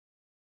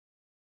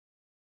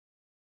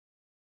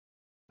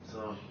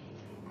So,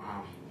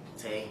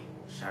 Tay,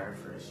 shout out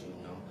first, you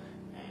know,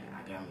 and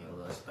I got me a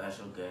little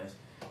special guest.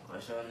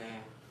 What's your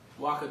name?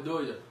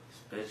 Wakadoyuh.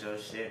 Spit your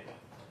shit.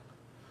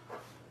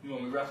 You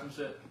want me to rap some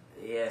shit?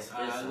 Yeah, spit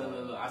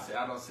look. I said,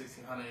 I know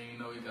 1600 and you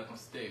know he got them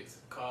sticks.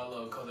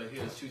 Carlo, cause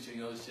he'll shoot you in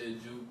your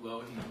shit. Juke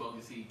low, he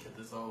bogus, he kept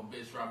his own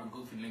bitch. Robert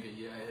Goofy nigga,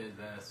 yeah, his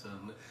ass.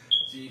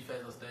 G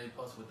Face will stay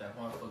posted with that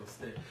motherfucking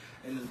stick.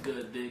 And this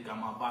good dick, got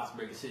my box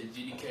breaking shit.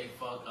 GDK,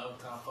 fuck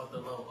Uptown, fuck the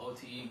low,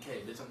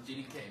 OTEK. Bitch, I'm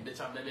GDK,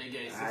 bitch, I'm baby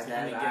gay.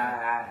 1600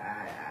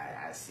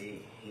 I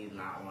see. He's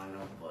not one of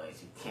them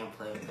boys. You can't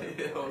play with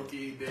him.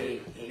 Okay,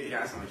 he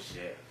got some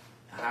shit.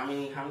 How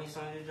many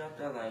songs you dropped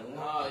out? Like,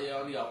 oh yeah, I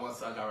only got one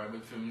song I got right.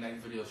 But for the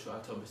next video show,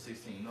 October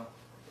 16, you know.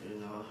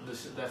 You know.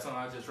 That song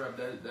I just rapped,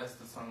 that's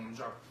the song I'm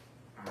dropping.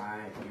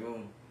 Alright,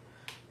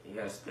 you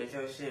gotta spit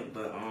your shit,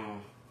 but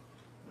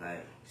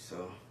like,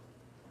 so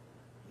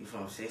you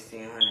from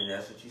 1600?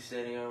 That's what you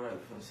said in your rap. You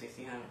from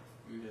 1600?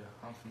 Yeah,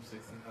 I'm from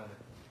 1600.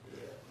 Yeah.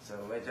 So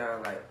what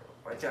y'all like?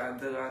 What y'all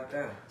do out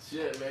there?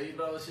 Shit, man, you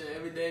know, shit,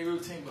 everyday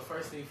routine. But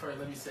first thing first,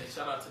 let me say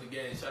shout out to the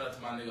gang, shout out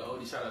to my nigga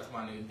Odie, shout out to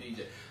my nigga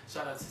DJ,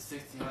 shout out to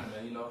 1600,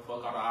 man, you know,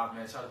 fuck all the odds,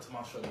 man, shout out to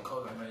my shorty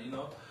Kodak, man, you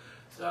know,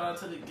 shout out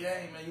to the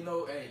gang, man, you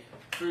know, hey,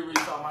 free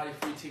Reach Almighty,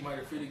 free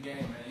T-Mighty, free the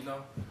game, man, you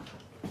know,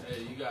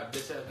 hey, you got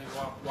bitch ass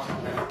nigga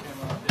walking around the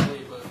camera all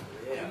day, but,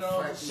 you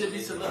know, shit be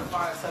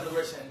solidifying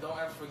celebration, and don't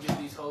ever forget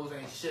these hoes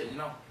ain't shit, you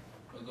know,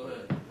 but go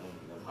ahead.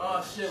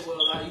 Oh, shit,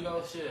 well, like, you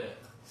know, shit.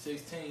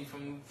 16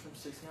 from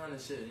 1600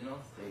 shit, you know.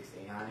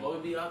 1600. Well,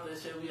 we be out there,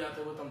 shit. We out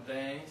there with them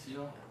things, you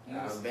know.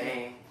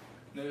 Bang.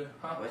 Nigga,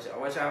 huh?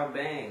 What y'all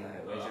bang?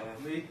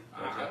 Like, me? I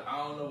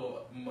don't know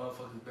what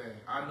motherfuckers bang.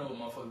 I know what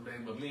motherfuckers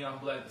bang, but me, I'm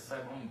black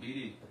disciple. I'm a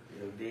BD.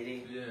 You a BD?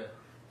 Yeah.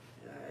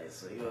 Alright,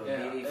 so you a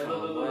BD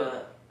from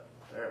what?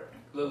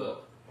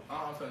 Look.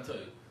 I'm finna tell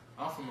you.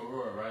 I'm from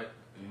Aurora, right?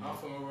 Mm-hmm. I'm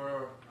from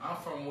Aurora. I'm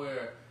from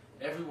where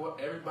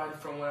everybody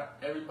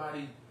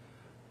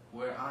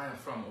where I am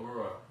from,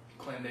 Aurora,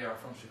 claim they are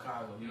from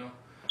Chicago, you know?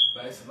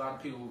 But it's a lot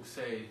of people who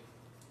say,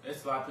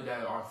 it's a lot of people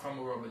that are from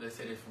Aurora, but they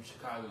say they're from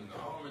Chicago, you know?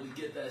 I don't really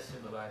get that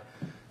shit, but like,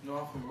 you know,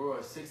 I'm from Aurora,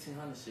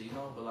 1600 shit, you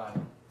know? But like,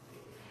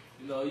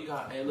 you know, you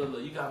got, hey,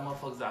 look, you got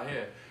motherfuckers out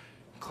here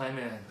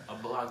claiming a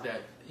block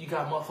that, you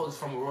got motherfuckers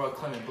from Aurora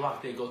claiming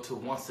block they go to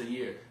once a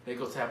year. They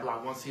go to that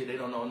block once a year, they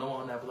don't know no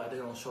one on that block, they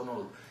don't show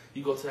no,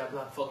 you go to that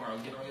block, fuck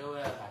around, get on your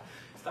ass, like,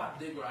 stop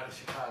digging out of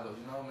Chicago,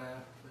 you know,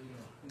 man? But,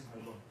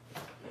 you know,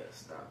 yeah,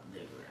 stop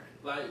digging.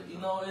 Like, you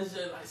know, it's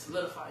just like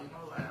solidify, you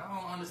know, like I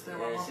don't understand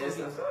why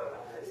motherfuckers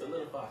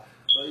solidify.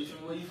 But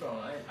where you from?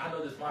 I know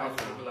this my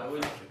but like where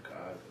you from?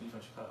 Chicago. You from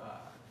Chicago?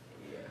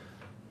 Yeah.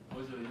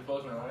 What's your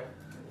Postman, right?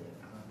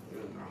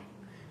 Yeah.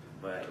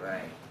 But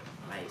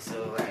like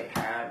so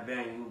how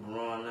been you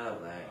growing up,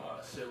 like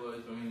shit, well,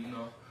 you feel me, you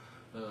know,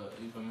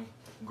 you feel me?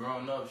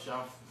 Growing up, shit,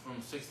 I'm from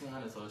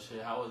 1600, so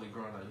shit, how was it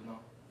growing up, you know?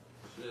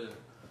 Shit.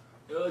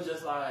 It was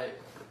just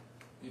like,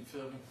 you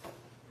feel me?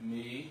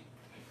 Me,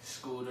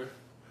 Scooter,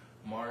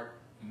 Mark,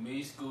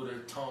 me, Scooter,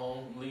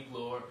 Tone, Leak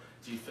Lord,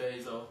 G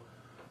Fazo,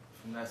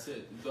 and that's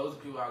it. Those are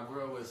people I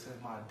grew up with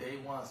since my day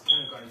one,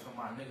 kindergarten, from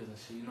my niggas and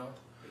shit, you know?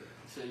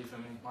 Shit, you feel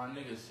me? My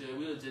niggas, shit,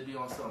 we would just be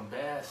on some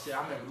bad shit.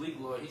 I remember Leak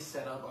Lord, he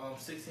set up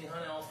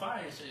 1600 on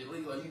fire and shit.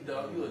 Leak Lord, you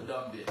a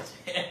dumb bitch.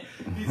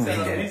 he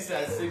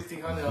set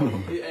 1600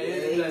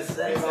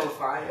 on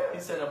fire. He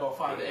set up on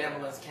fire. The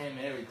ambulance came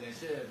and everything,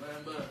 shit,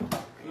 man, but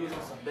we was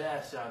on some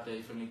bad shit out there,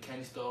 you feel me?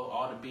 Kenny stole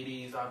all the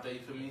BDs out there, you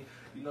feel me?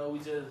 You know, we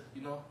just,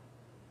 you know,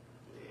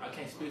 I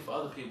can't speak for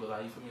other people,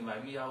 like, you feel me?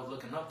 Like me, I was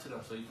looking up to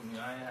them, so you feel me?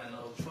 I ain't had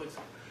no choice,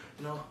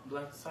 you know,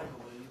 black disciple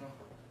with, you know?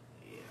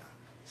 Yeah.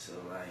 So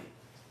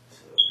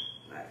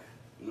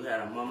you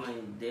had a mama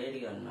and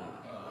daddy or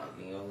not?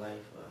 Like in your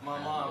life? My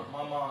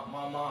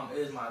mom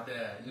is my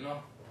dad, you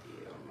know?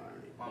 Yeah,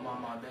 my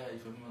mom, my dad, you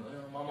feel me? You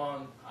know, my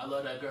mom, I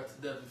love that girl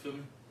to death, you feel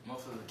me?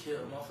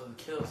 Motherfuckers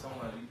kill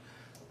someone. You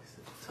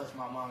touch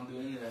my mom, do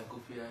any of that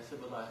goofy ass shit,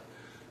 but like,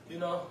 you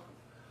know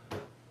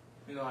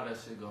how that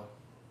shit go.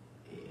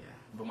 Yeah.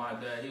 But my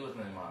dad, he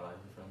wasn't in my life,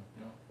 you feel me?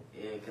 You know?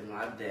 Yeah, cause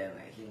my dad,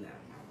 like, he not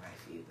in my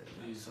life either.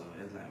 Like, so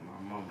it's like my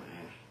mama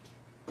and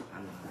I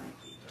know like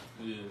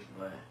either. Yeah.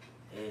 But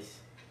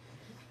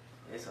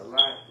it's a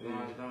lot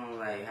going on.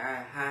 Like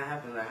how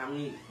happened? Like how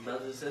many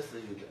brothers and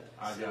sisters you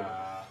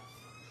got?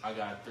 I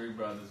got 3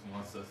 brothers and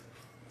 1 sister.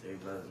 3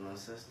 brothers and 1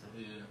 sister.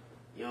 Yeah.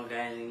 You don't got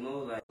any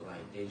more like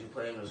did you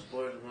play no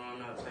sports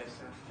growing up, type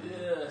stuff?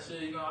 Yeah,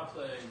 shit. You know I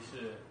played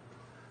shit.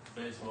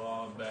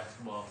 Baseball,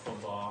 basketball,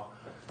 football,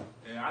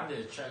 and I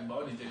did track. But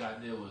only thing I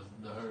did was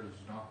the hurdles,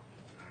 you know.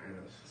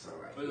 Hurdles. So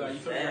but like you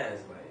feel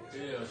fast, me?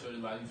 Yeah, so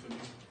like you feel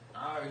me?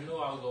 I already knew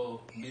I was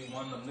gonna be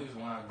one of them niggas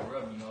when I grew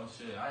up, you know.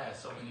 Shit, I had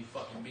so many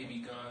fucking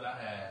BB guns. I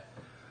had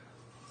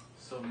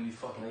so many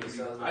fucking BB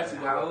guns.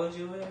 How old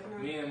you were?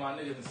 Me and my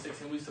niggas in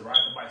 16, we used to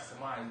ride the bike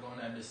somebody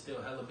going at this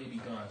still hella BB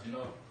guns, you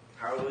know.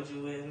 How old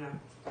you were now?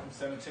 I'm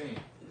 17.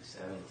 You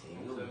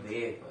 17. You were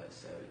big for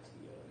 17.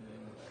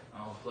 Yeah, I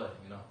don't play,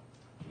 you know.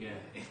 Yeah.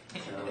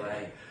 So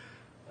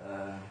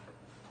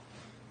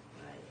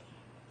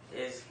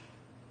it's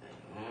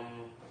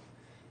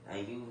like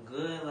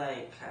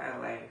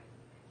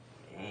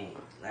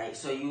like,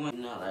 so you went,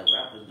 you know, like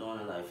rappers doing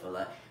it like for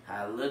like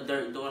how Lil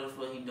Durk doing it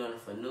for, he doing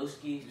it for new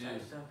skis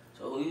type stuff.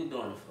 So who you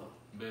doing it for?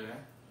 Baby,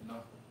 you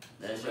know.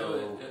 That's your,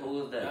 who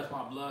was that? That's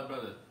my blood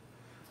brother.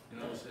 You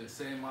know, shit,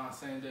 same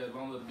day,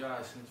 long little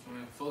guy.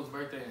 Folks'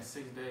 birthday in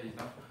 6 days, you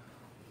know.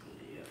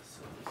 Yeah,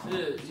 so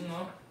shit, you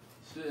know,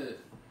 shit.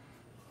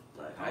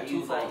 Like how I'm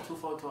you like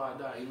 2-4 till I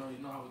die. You know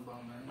how we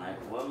bone, man. Like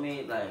what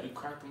made like you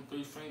cracked them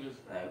 3 fingers.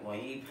 Like when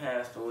he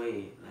passed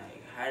away,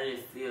 like how did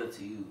it feel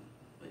to you?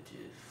 Which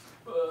is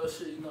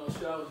shit, you know,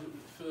 shit. I was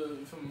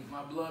from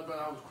my blood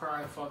brother. I was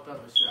crying, fucked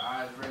up and shit.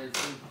 Eyes raised.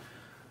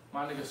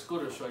 My nigga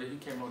Scooter Shorty, he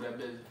came over that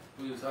bitch.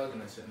 We was hugging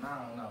and shit.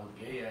 Nah,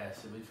 gay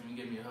ass shit. But you feel me?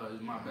 Give me a hug. It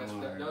was my best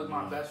friend. That was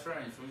my best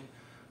friend. You feel me?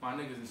 My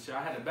niggas and shit.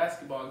 I had a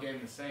basketball game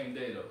the same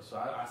day though, so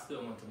I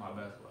still went to my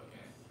basketball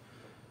game.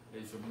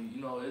 You feel me?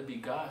 You know, it'd be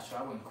gosh.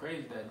 I went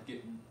crazy that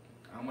game.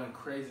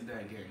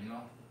 You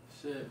know,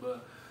 shit.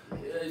 But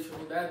yeah, you feel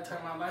me? That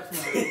turned my life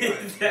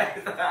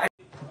around.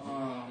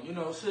 You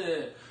know,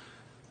 shit.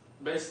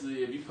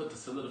 Basically, if you put the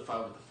solidify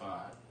with the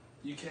 5.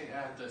 You can't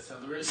add the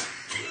acceleration.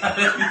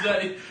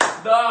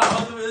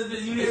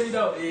 You hear me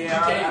though?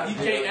 Yeah, you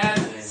can't add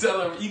the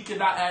acceleration. You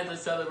cannot add the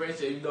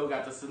acceleration if you don't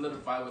got the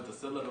solidify with the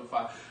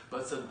solidify.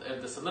 But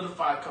if the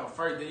solidify come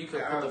first, then you can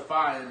put the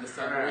 5 in the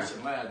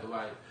acceleration lag.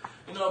 Like,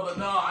 you know, but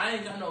no, I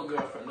ain't got no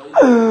girlfriend. No,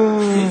 let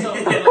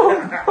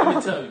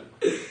me tell you,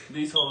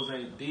 these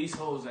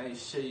hoes ain't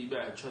shit. You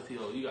better trust these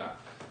hoes. You got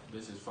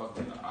bitches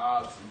fucking the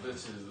ops and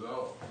bitches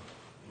though.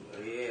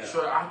 Yeah.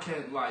 Sure, I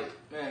can't, like,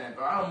 man,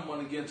 but I don't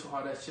want to get into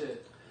all that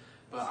shit.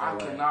 But I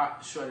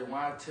cannot, Shorty, when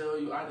I tell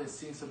you, I just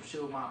seen some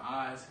shit with my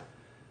eyes.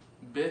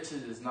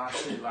 Bitches is not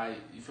shit, like,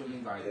 you feel me?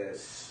 Like,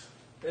 yes.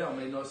 They don't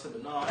make no sense.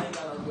 But no, I ain't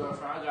got no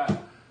girlfriend.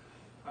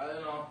 I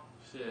don't know,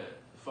 shit,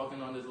 fucking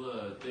on this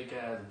little thick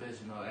ass bitch,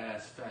 you know,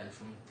 ass fat, you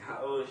feel me?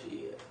 How old is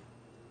she at?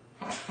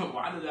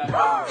 Why did that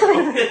matter?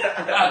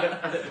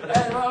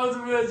 Hey, why was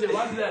the real shit?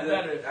 Why did that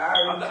matter?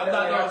 I'm not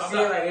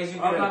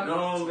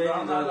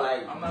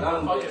a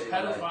fucking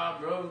pedophile,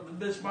 bro.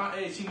 The bitch my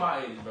age, she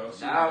my age, bro.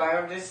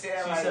 I'm just saying,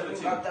 she's like, 17.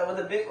 you got that with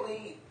the big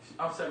league?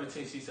 I'm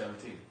 17, she's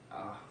 17.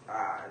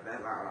 That's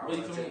not But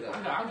you feel me? I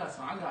got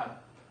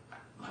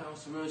like on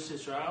some real shit,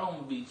 sure. I don't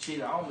want to be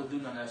cheated. I don't want to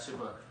do none of that shit,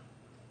 but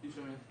you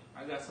feel me?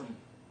 I got some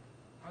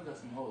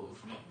hoes.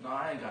 You know? No,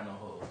 I ain't got no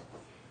hoes.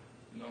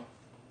 You know?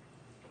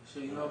 So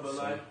you know, but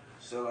like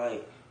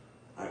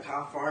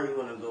how far you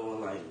wanna go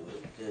like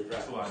with the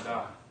rap? Till I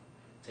die.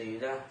 Till you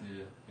die?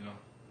 Yeah, you know.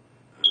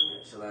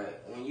 Alright, so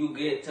like when you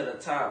get to the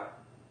top,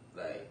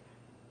 like,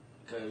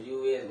 cause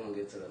you is gonna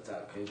get to the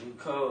top, cause you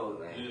cold,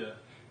 like. Yeah.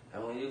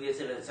 And when you get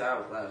to the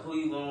top, like who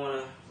you gonna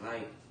wanna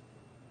like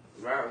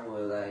rap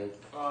with, like?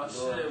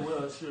 Shit,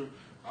 well, sure.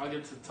 I'll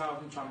get to the top.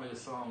 I'm trying to make a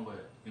song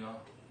with, you know.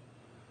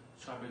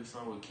 Try to make a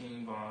song with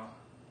King Von.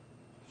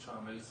 Try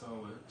to make a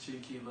song with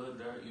Cheeky, Lil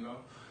Durk, you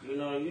know. You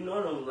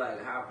know them like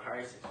high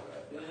prices,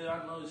 right? Yeah, I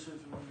know this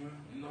shit from here,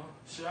 you know.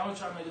 Shit, I'm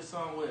trying to make a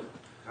song with.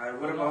 Alright,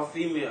 what about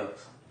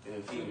females?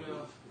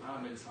 Females?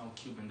 I'll make a song with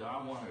Cuban, though. I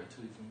want her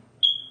too,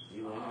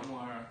 you want her? I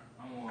want her.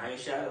 I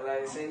ain't shy to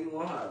like say you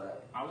want her,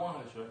 like. I want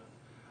her, sure.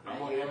 I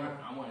want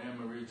Anne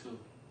Marie too.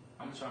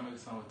 I'm trying to make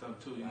a song with them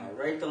too, you know.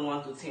 Rate them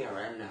 1 through 10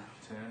 right now.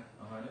 10,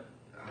 100.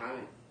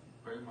 100.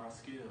 Break my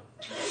skill.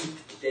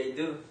 They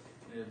do.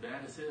 Yeah,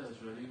 bad as hell,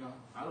 really, you know.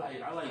 I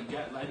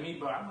like me,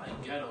 but I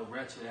like ghetto,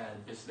 wretched ass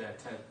bitch that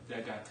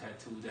got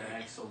tattoos, that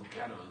act so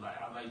ghetto. Like,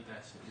 I like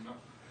that shit, you know.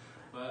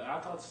 But I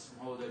thought some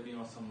hoes that be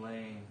on some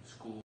lame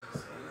school.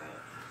 So,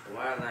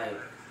 why, like,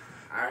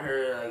 I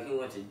heard, like, you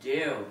went to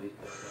jail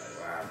because,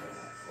 like,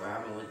 what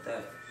happened with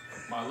that?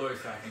 My lawyer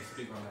said I can't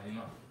speak on that, you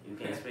know. You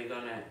can't speak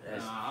on that?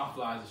 Nah, I'm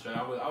flying straight.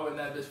 I was in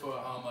that bitch for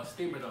a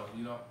steamer, though,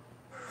 you know.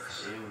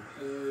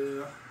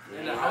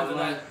 And I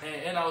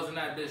was in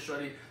that bitch,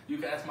 shorty. You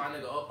can ask my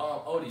nigga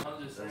Odie.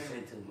 I'm just saying. Don't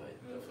say too much.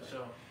 Yeah, for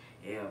sure.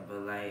 Yeah,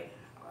 but like,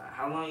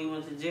 how long you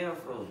went to jail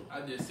for?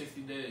 I did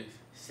 60 days.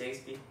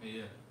 60?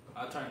 Yeah.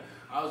 I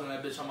was in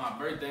that bitch on my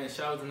birthday,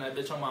 and I was in that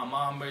bitch on my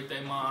mom's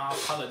birthday. Mom, I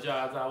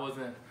apologize. I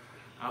wasn't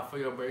out for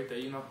your birthday,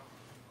 you know.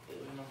 Yeah.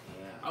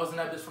 I was in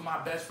that bitch for my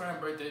best friend's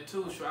birthday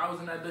too. Sure, I was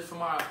in that bitch for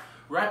my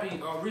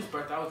rapping Reese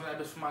birthday. I was in that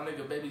bitch for my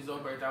nigga Baby Zoe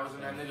birthday. I was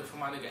in that nigga for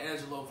my nigga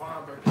Angelo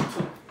Vaughn birthday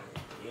too.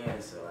 Yeah,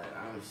 so like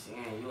I'm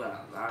seeing you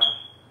got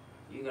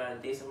you got a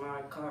decent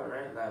amount of car,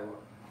 right? Like,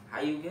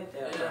 how you get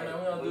that? Yeah, like, man,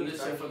 we don't do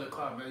this shit for the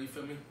car, man. You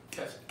feel me?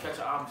 Catch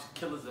an arms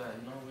killers at,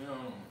 you know. We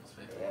don't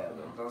expect yeah,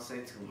 don't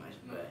say too much,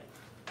 but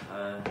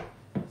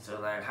so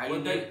like how what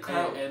you get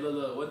clout? Hey,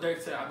 look, what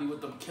Dirk said, I be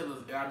with them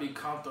killers and I be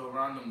comfortable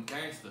around them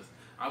gangsters.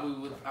 I be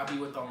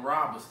with them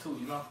robbers too,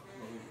 you know.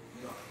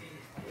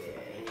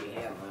 Yeah, he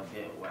had a little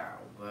bit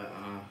wild, but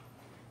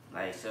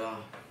like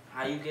so,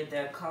 how you get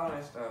that car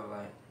and stuff,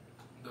 like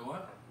the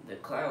what? The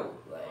clout,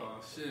 like.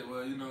 Oh shit,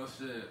 well you know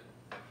shit.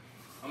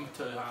 I'm gonna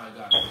tell you how I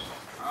got it.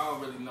 I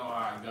don't really know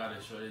how I got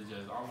it, sure. It's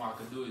just all I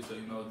can do is so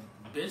you know,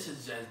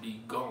 bitches just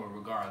be going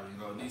regardless. You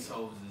know, these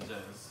hoes is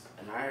just.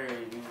 And I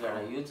heard you got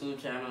a YouTube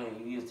channel and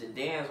you used to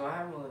dance. What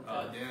happened with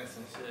that? Dance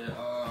and shit.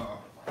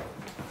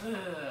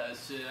 Yeah,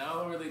 shit. I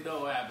don't really know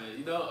what happened.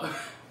 You know.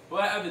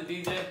 What happened,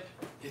 DJ?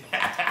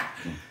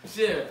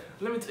 Shit,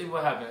 let me tell you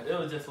what happened. It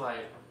was just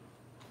like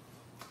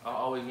I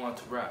always wanted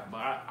to rap, but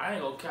I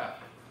ain't gonna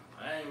cap.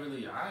 I ain't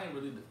really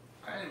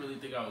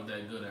think I was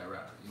that good at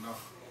rapping, you know.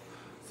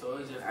 So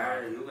it's just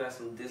like, you got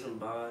some decent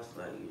bars,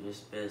 like you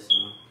just spit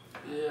some.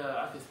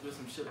 Yeah, I can spit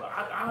some shit, but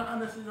I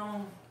honestly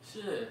don't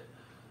shit.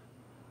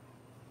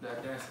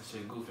 That dancing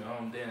shit goofy. I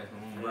don't dance no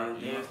more.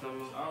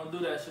 I don't do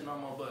that shit no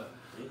more, but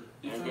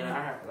you and feel then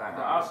me?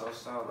 I also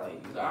saw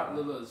like the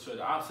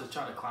opposite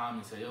try to climb me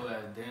and say, yo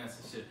ass dance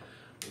and shit.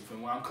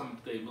 When I'm coming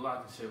to their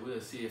block and shit, we'll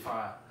see if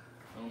I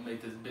don't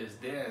make this bitch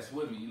dance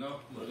with me, you know?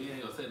 But we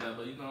ain't gonna say that,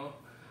 but you know,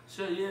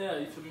 shit, yeah,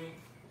 you feel me?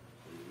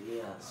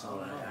 Yeah, so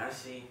like I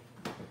see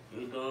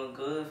you doing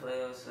good for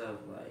yourself,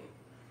 like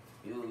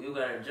you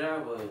got a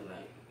job or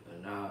like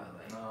nah,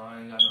 like no,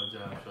 I ain't got no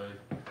job, shorty.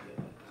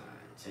 Yeah,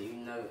 so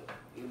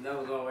you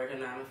never gonna work a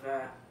 9 to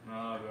 5?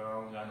 No, bro, I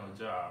don't got no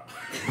job.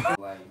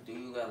 Like, do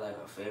you got like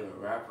a favorite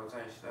rapper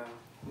type stuff?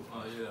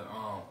 Oh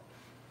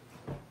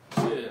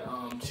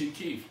yeah, Chief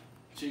Keef.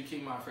 Chief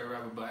Keef my favorite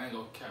rapper, but I ain't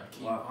gonna cap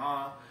Keith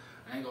Vaughn.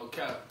 I ain't gonna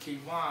cap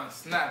Keith Vaughn.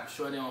 Snap,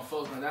 shorty on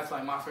folks, man. That's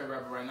like my favorite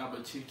rapper right now.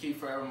 But Chief Keef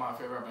forever my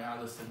favorite rapper. And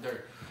I listen to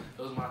Dirt.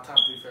 Those are my top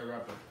 3 favorite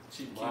rappers.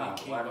 Chief Keef,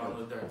 Keith Vaughn,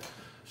 and Dirt.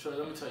 Sure,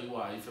 let me tell you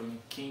why. You feel me?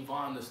 King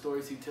Von, the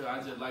stories he tell,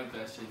 I just like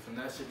that shit. From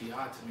that shit be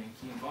hot to me.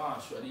 King Von,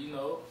 shorty, you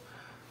know,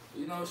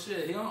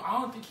 shit. I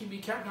don't think he be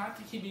capping. I don't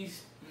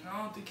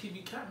think he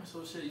be capping.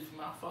 So shit, you feel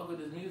me? I fuck with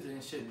his music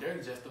and shit.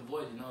 Dirk just the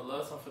voice, you know,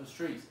 love something for the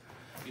streets.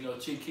 You know,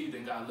 Chief Keef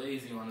then got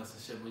lazy on us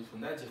and shit. But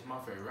from that, just my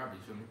favorite rapper.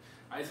 You feel me?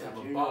 I used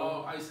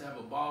to have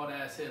a bald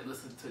ass head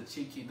listening to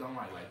Chief Keef on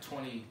like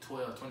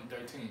 2012,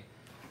 2013.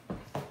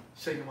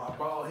 Shaking my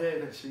bald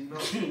head and shit, you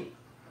know. You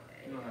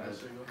know how that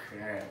shit go.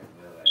 Crap,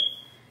 but like.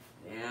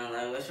 Yeah,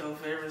 like, what's your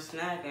favorite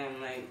snack?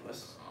 And like,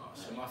 what's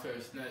shit, my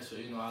favorite snack? So,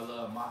 you know, I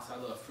love moss, I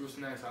love fruit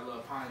snacks, I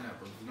love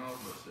pineapples, you know,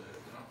 but shit,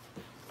 you know.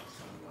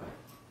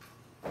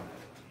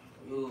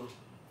 So,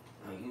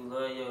 you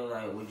love your,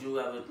 like, would you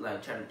ever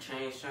like try to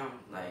change something,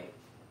 like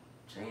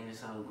changing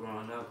something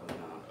growing up or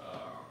not?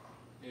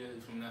 Yeah,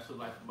 from that's what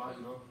life's about,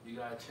 you know. You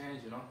gotta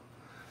change, you know.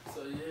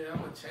 So yeah, I'm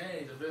gonna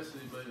change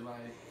eventually, but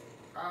like,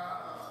 I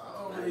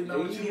don't really know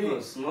what you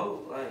mean.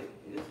 Smoke, like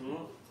you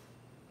smoke.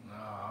 No,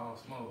 I don't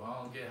smoke. I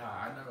don't get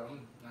high.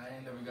 I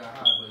ain't never got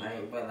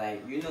high, but like,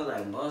 like you know,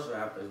 like most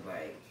rappers,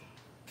 like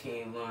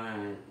King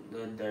Von,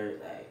 Lil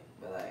Dirt, like,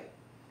 but like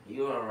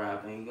you a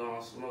rapper and you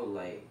gonna smoke,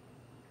 like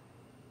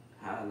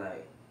how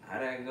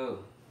that go?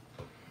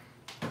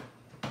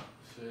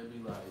 Should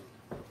be like,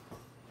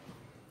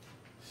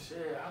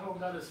 shit. I don't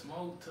gotta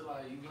smoke to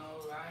like, you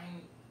know.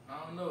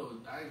 I don't know.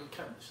 I ain't gonna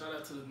cap. Shout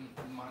out to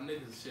my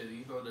niggas, shit.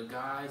 You know, the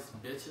guys,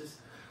 bitches.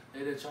 They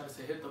didn't try to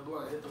say hit the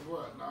blunt, hit the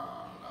blunt. Nah,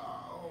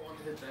 I don't want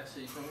to hit that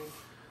shit. You feel me?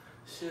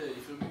 Shit,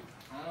 you feel me?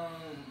 I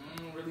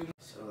don't really.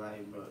 So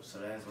like, bro, so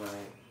that's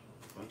like,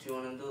 what you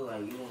wanna do?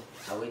 Like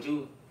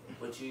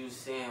what you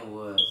saying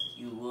was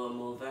you would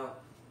move out.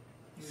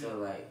 Yeah. So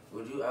like,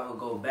 would you ever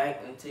go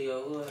back into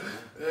your hood?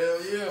 Hell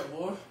yeah,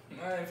 boy.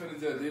 I ain't finna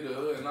just leave the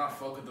hood and not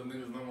fuck with them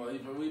niggas no more.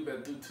 Even we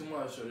been through too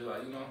much, shorty.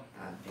 Like, you know.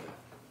 I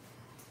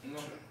do. You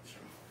know.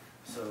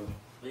 So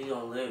we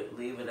gonna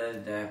leave it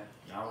at that.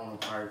 Y'all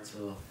want a part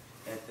 2.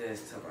 Get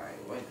this to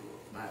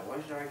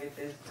what should I get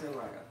this to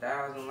like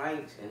 1,000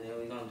 likes, and then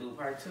we gonna do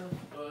part 2.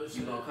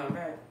 You gonna come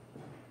back?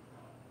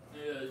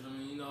 Yeah, I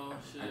mean, you know,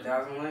 shit.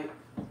 1,000 likes?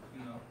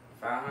 You know.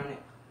 500?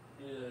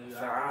 Yeah.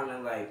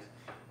 500 likes.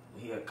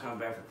 He'll come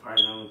back for part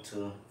number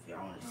 2 if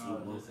y'all wanna see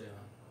one.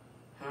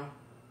 Huh?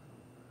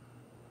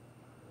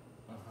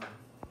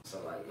 So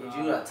like, is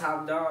you a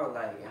top dog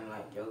like in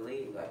like your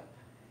league, like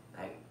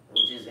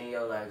which is in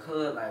your like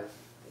hood, like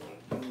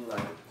you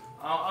like?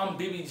 I'm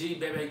BBG,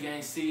 Baby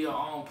Gang CEO.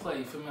 I don't play.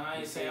 You feel me? I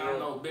ain't saying I'm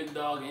no big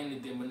dog or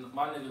anything, but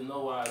my niggas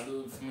know what I do.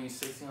 You feel me?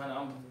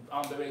 1600.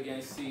 I'm Baby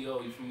Gang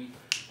CEO. You feel me?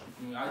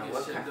 I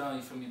get shit done.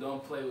 You feel me?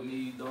 Don't play with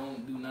me.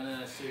 Don't do none of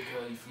that shit.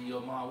 Cause you feel me?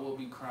 Your mom will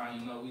be crying.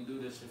 You know we do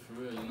this shit for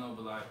real. You know,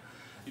 but like,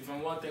 you feel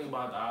me? One thing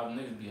about our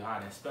niggas be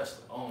hiding,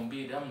 especially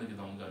OMB. Them niggas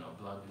don't got no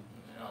blood.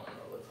 I don't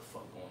know what the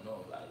fuck going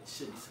on. Like,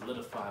 shit be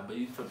solidified. But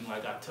you feel me?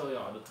 Like I tell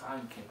y'all all the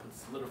time, you can't put the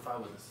solidify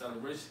with the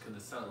celebration, cause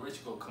the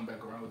celebration gonna come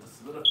back around with the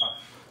solidify.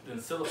 Then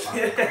solidify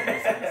with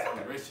the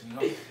celebration, you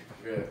know?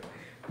 Yeah.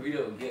 We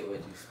don't get what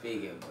you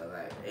speaking, but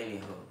like,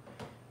 anywho.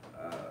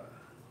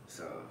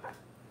 So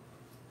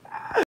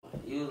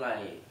you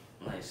like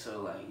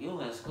so like you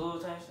in school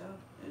type stuff?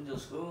 You do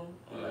school?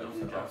 Or like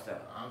you dropped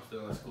out? I'm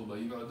still in school, but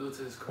you know, due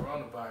to this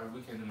coronavirus,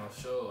 we can't do no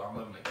show. I'm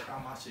living in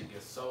Crown. My shit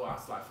gets sold. I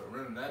was like, for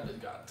real, that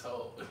bitch got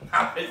told.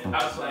 I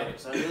was like,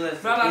 so you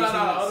listen no,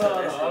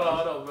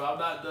 hold on, bro. I'm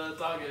not done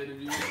talking to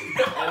you.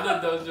 And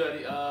look though,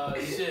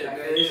 Shorty, shit,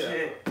 man,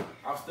 yeah.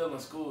 I'm still in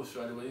school,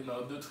 Shorty, but you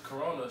know, due to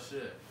corona,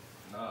 shit,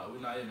 nah,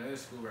 we're not even in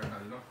school right now,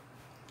 you know?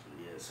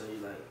 Yeah, so you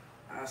like,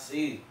 I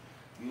see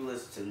you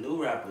listen to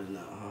new rappers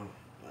now, huh?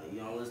 Like, you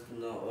don't listen to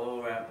no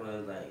old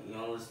rappers, like, you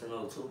don't listen to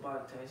no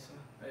Tupac Tyson?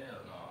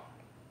 Hell no.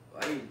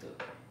 Why you do?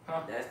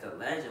 Huh? That's the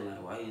legend,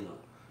 like, why you do?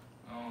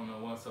 I don't know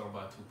one song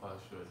about Tupac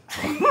Shorty.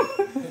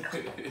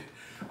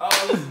 I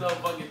don't listen to no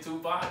fucking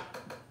Tupac.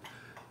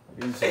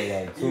 You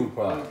say like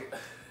Tupac.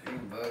 You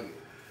bugging.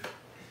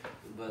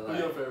 But Who's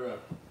your favorite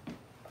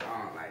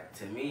rapper? Like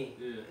to me,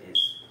 Yeah.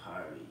 it's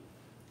Harvey.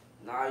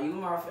 Nah, you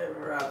my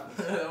favorite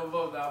rapper. I'm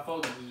both not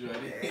focused with you right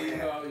Yeah. You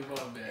know you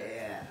both bad.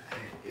 Yeah,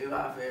 you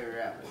my favorite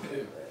rapper.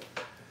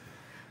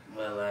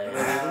 But like,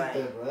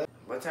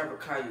 what type of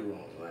car you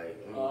want? Like,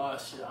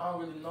 Shit, I don't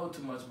really know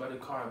too much about the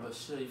car, but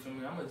shit, you feel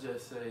me? I'ma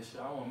just say,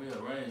 shit, I want me a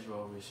Range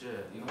Rover,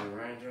 shit, you know?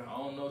 Ranger? I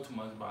don't know too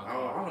much about I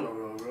cars. don't know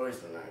Rolls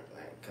Royce or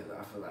like, cause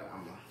I feel like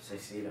I'm a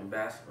succeed in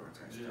basketball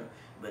type Yeah. stuff.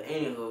 But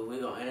anywho, we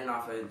gonna end it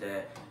off of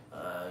that.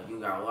 You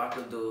got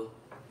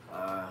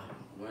Wakadoyuh.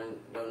 When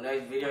the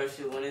next video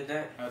shoot, when is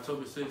that?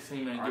 October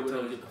 16, man, get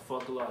rid of get the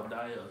fuck a lot of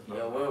die ups.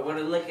 Yeah, where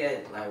to look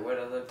at, like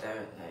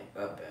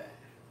up at.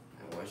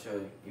 And what's your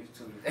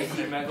YouTube?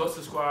 Hey man, go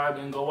subscribe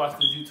and go watch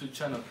the YouTube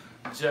channel.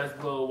 Just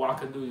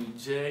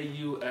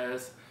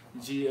LilwakUPNEXT.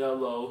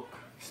 JUSGLO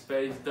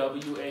space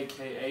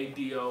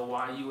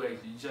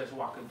WAKADOYUH. Just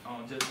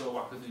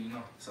LilwakUPNEXT, you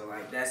know. So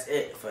like that's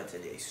it for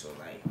today. So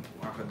like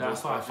Wakadoyuh.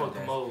 That's why I fuck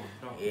the mode.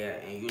 Yeah,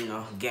 and you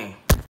know, gang.